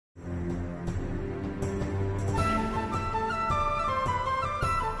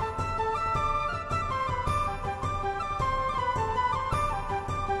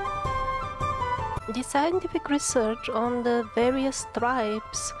The scientific research on the various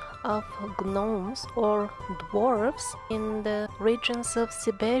tribes of gnomes or dwarfs in the regions of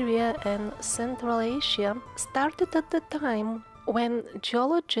Siberia and Central Asia started at the time when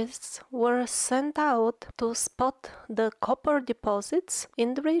geologists were sent out to spot the copper deposits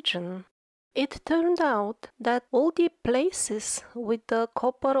in the region. It turned out that all the places with the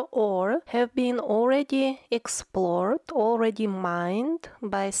copper ore have been already explored, already mined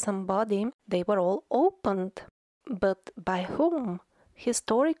by somebody. They were all opened. But by whom?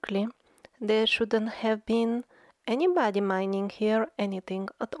 Historically, there shouldn't have been anybody mining here anything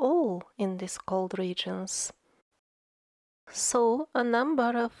at all in these cold regions. So, a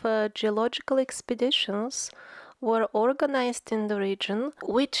number of geological expeditions were organized in the region,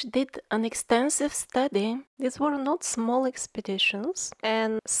 which did an extensive study. These were not small expeditions,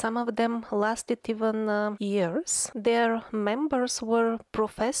 and some of them lasted even years. Their members were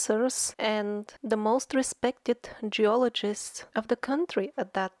professors and the most respected geologists of the country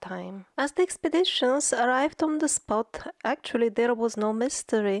at that time. As the expeditions arrived on the spot, actually there was no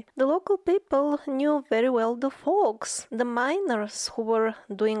mystery. The local people knew very well the folks, the miners who were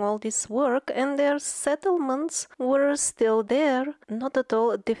doing all this work, and their settlements were still there, not at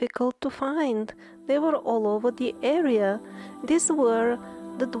all difficult to find. They were all over the area. These were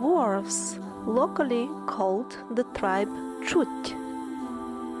the dwarfs, locally called the tribe Chut.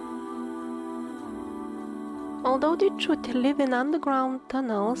 Although the Chut live in underground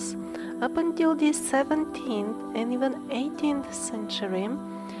tunnels, up until the 17th and even 18th century,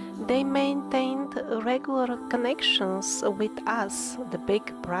 they maintained regular connections with us, the big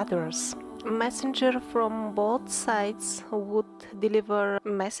brothers. A messenger from both sides would deliver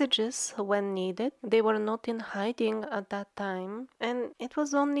messages when needed. They were not in hiding at that time, and it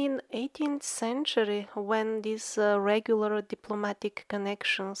was only in 18th century when these regular diplomatic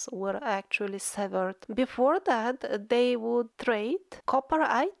connections were actually severed. Before that, they would trade copper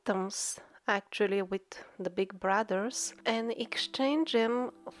items actually with the big brothers and exchange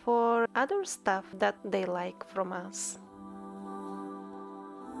them for other stuff that they like from us.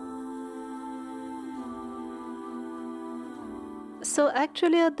 So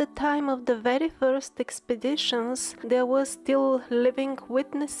actually at the time of the very first expeditions, there were still living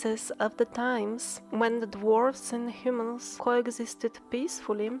witnesses of the times when the dwarfs and humans coexisted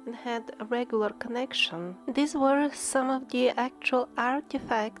peacefully and had a regular connection. These were some of the actual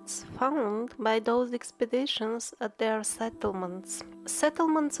artifacts found by those expeditions at their settlements.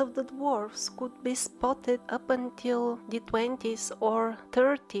 Settlements of the dwarfs could be spotted up until the 20s or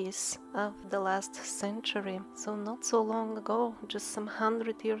 30s of the last century, so not so long ago, just some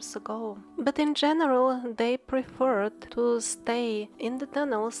 100 years ago. But in general, they preferred to stay in the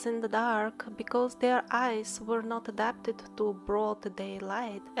tunnels in the dark because their eyes were not adapted to broad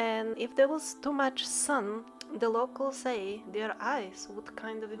daylight, and if there was too much sun, the locals say their eyes would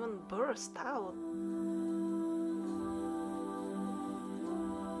kind of even burst out.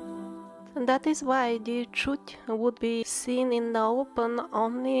 And that is why the Chut would be seen in the open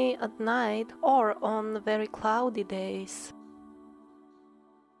only at night or on very cloudy days.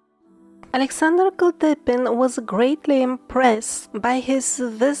 Alexander Koltepin was greatly impressed by his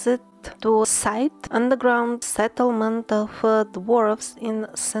visit to a site underground settlement of dwarfs in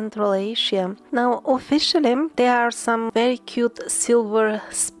Central Asia. Now, officially, there are some very cute silver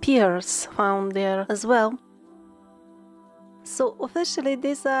spears found there as well. So officially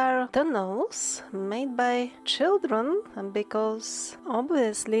these are tunnels made by children, because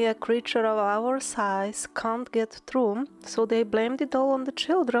obviously a creature of our size can't get through, so they blamed it all on the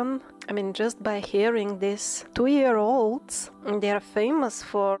children. I mean, just by hearing these 2-year-olds, they are famous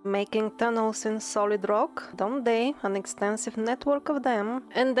for making tunnels in solid rock, don't they? An extensive network of them.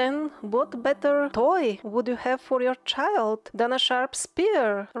 And then what better toy would you have for your child than a sharp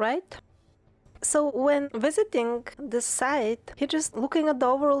spear, right? So when visiting the site, he just looking at the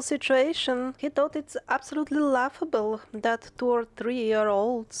overall situation, he thought it's absolutely laughable that 2 or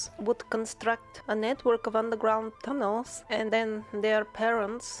 3-year-olds would construct a network of underground tunnels and then their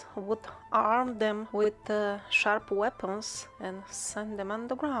parents would arm them with sharp weapons and send them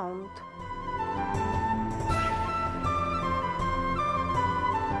underground.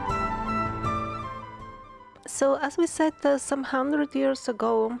 So as we said, some 100 years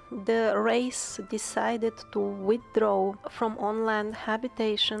ago, the race decided to withdraw from on-land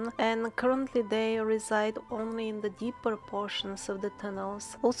habitation, and currently they reside only in the deeper portions of the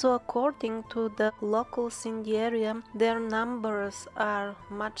tunnels. Also, according to the locals in the area, their numbers are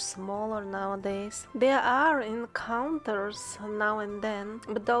much smaller nowadays. There are encounters now and then,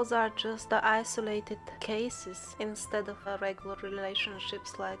 but those are just the isolated cases instead of regular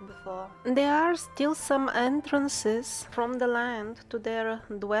relationships like before. There are still some entrances from the land to their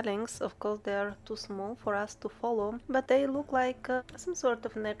dwellings. Of course, they are too small for us to follow, but they look like some sort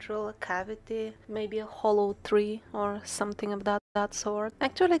of natural cavity, maybe a hollow tree or something of that sort.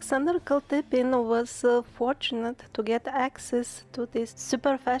 Actually, Alexander Kaltepin was fortunate to get access to this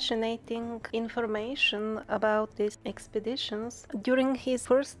super fascinating information about these expeditions during his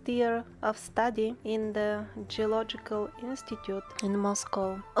first year of study in the Geological Institute in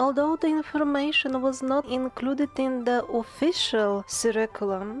Moscow. Although the information was not included in the official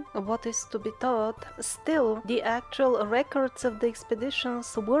curriculum of what is to be taught, still the actual records of the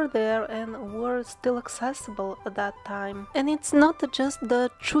expeditions were there and were still accessible at that time. And it's not just the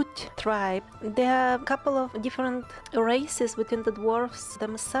Chut tribe. There are a couple of different races within the dwarfs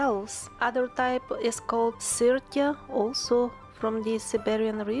themselves. Other type is called Sirtya, also from the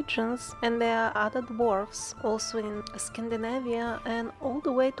Siberian regions, and there are other dwarfs also in Scandinavia and all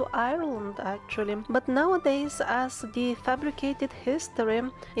the way to Ireland actually. But nowadays, as the fabricated history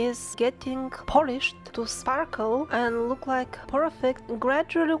is getting polished to sparkle and look like perfect,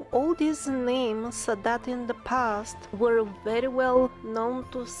 gradually all these names that in the past were very well known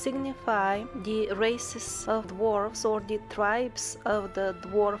to signify the races of dwarfs or the tribes of the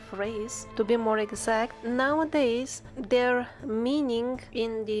dwarf race, to be more exact, nowadays their meaning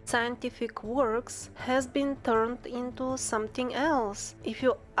in the scientific works has been turned into something else. If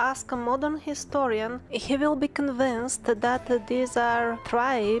you ask a modern historian, he will be convinced that these are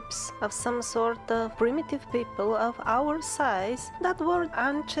tribes of some sort of primitive people of our size that were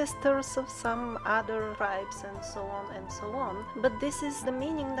ancestors of some other tribes and so on and so on. But this is the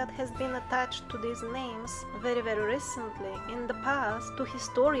meaning that has been attached to these names very recently. In the past, to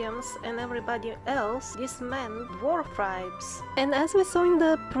historians and everybody else, this meant dwarf tribes. And as we saw in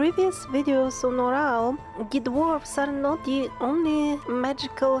the previous videos on Ural, the dwarfs are not the only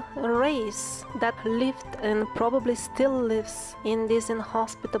magical race that lived and probably still lives in these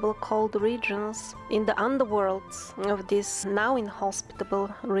inhospitable cold regions, in the underworlds of these now inhospitable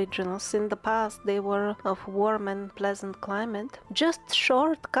regions. In the past they were of warm and pleasant climate. Just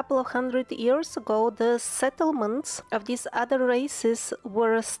short couple of 100 years ago, the settlements of these other races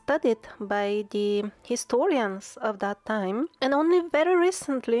were studied by the historians of that time, and only very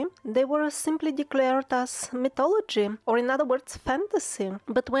recently they were simply declared as mythology, or in other words fantasy.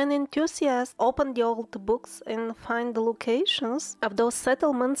 But when enthusiasts open the old books and find the locations of those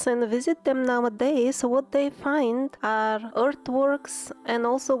settlements and visit them nowadays, what they find are earthworks and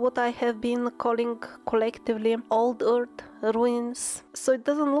also what I have been calling collectively old earth ruins. So it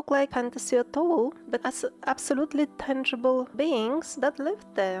doesn't look like fantasy at all, but as absolutely tangible beings that lived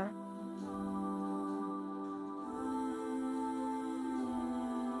there.